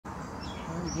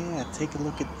yeah, take a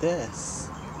look at this.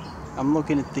 I'm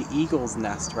looking at the eagle's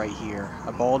nest right here.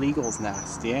 A bald eagle's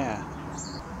nest, yeah.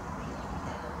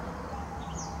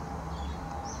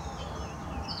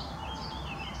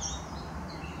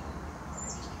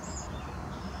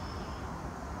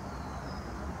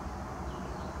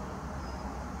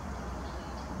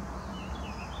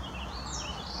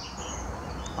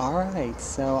 Alright,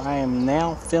 so I am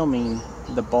now filming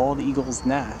the bald eagle's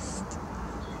nest.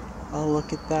 Oh,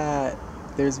 look at that.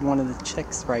 There's one of the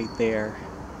chicks right there.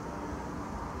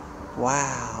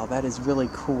 Wow, that is really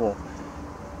cool.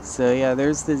 So yeah,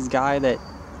 there's this guy that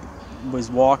was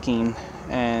walking,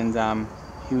 and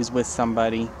he was with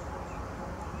somebody,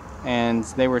 and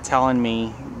they were telling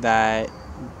me that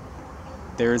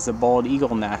there's a bald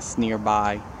eagle nest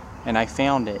nearby, and I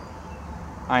found it.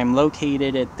 I'm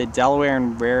located at the Delaware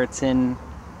and Raritan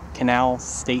Canal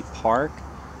State Park,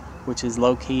 which is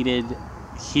located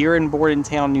here in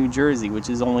Bordentown, New Jersey, which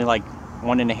is only like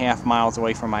 1.5 miles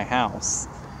away from my house.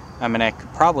 I mean, I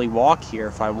could probably walk here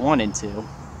if I wanted to,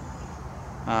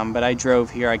 but I drove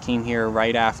here. I came here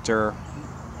right after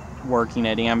working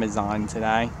at Amazon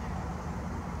today.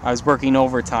 I was working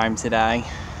overtime today,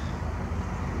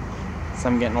 so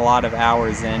I'm getting a lot of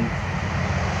hours in.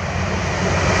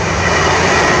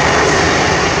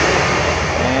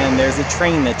 And there's a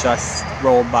train that just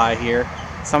rolled by here.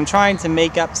 So I'm trying to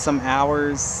make up some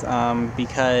hours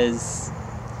because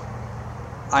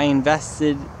I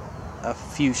invested a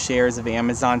few shares of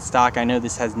Amazon stock. I know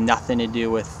this has nothing to do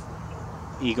with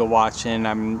eagle watching.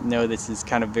 I know this is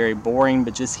kind of very boring,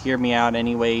 but just hear me out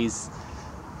anyways.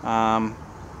 It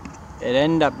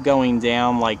ended up going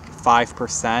down like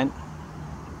 5%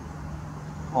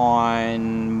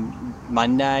 on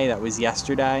Monday. That was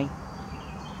yesterday.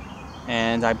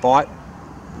 And I bought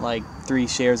like 3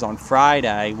 shares on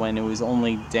Friday when it was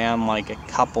only down like a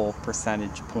couple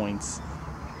percentage points.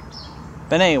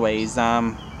 But anyways,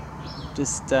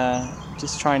 just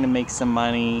trying to make some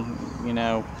money. You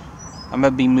know, I'm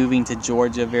gonna be moving to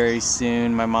Georgia very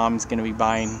soon. My mom's gonna be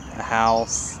buying a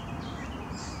house,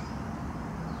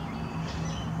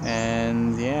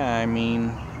 and yeah, I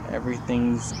mean,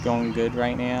 everything's going good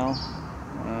right now.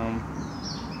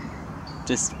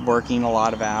 Just working a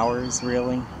lot of hours,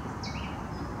 really.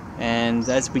 And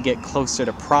as we get closer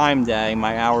to Prime Day,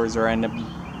 my hours are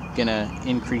gonna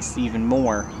increase even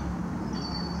more.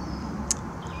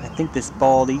 I think this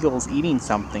bald eagle's eating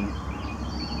something.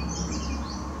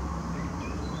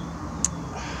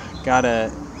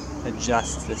 Gotta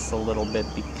adjust this a little bit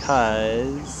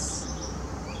because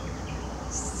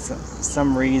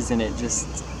some reason it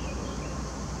just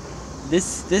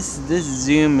this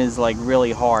zoom is like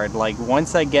really hard. Like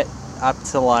once I get up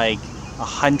to like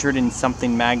 100 and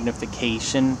something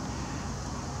magnification,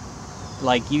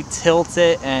 like you tilt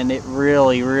it and it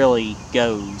really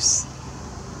goes.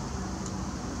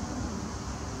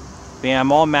 But yeah,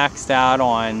 I'm all maxed out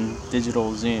on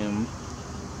digital zoom.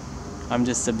 I'm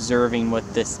just observing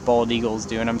what this bald eagle's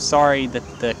doing. I'm sorry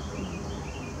that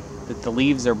the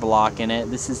leaves are blocking it.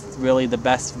 This is really the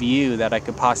best view that I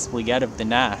could possibly get of the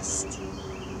nest.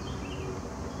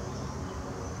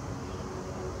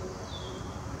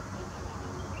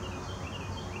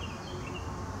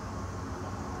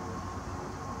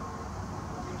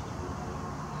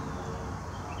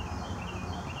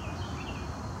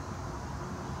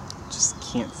 Just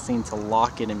can't seem to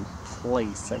lock it in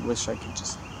place. I wish I could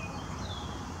just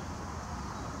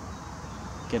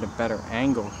get a better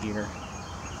angle here.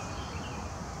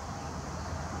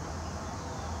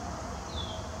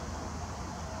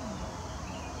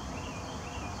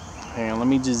 Hang on, let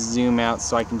me just zoom out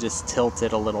so I can just tilt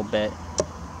it a little bit.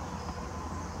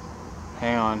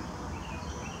 Hang on.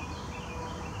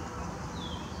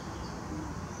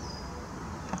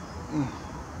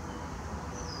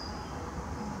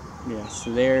 Yeah,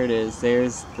 so there it is.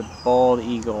 There's the bald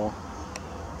eagle,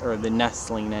 or the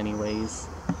nestling anyways.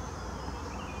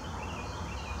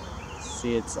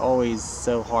 See, it's always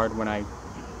so hard when I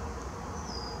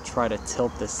try to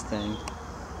tilt this thing.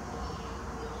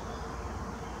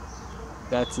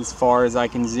 That's as far as I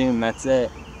can zoom, that's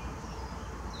it.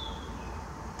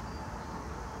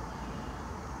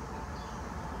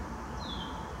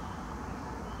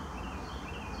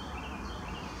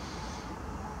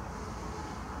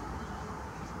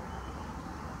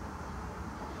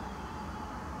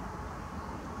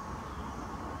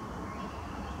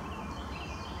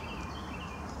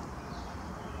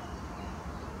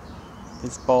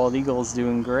 This bald eagle's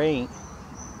doing great.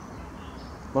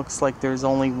 Looks like there's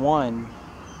only one.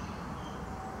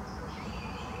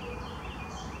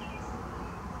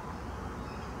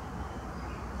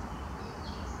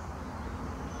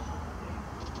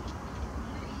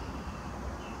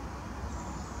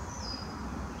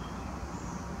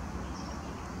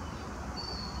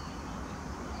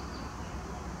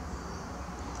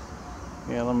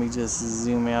 Yeah, let me just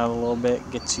zoom out a little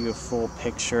bit, get you a full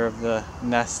picture of the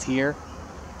nest here.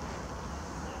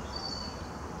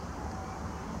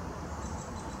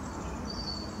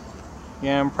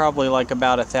 Yeah, I'm probably like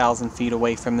about 1,000 feet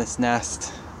away from this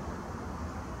nest.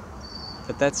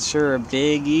 But that's sure a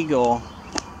big eagle.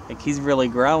 Like, he's really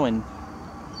growing.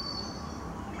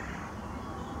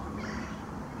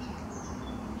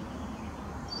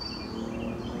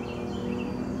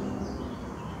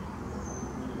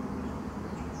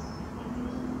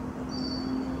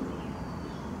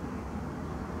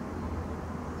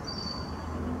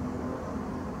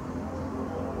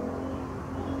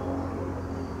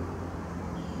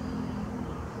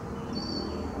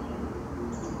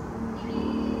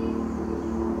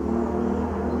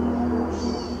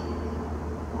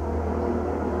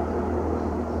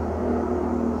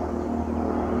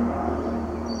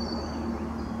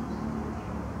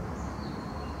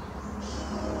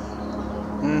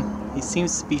 He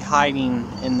seems to be hiding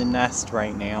in the nest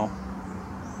right now.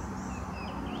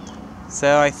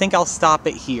 So I think I'll stop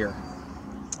it here.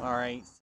 Alright.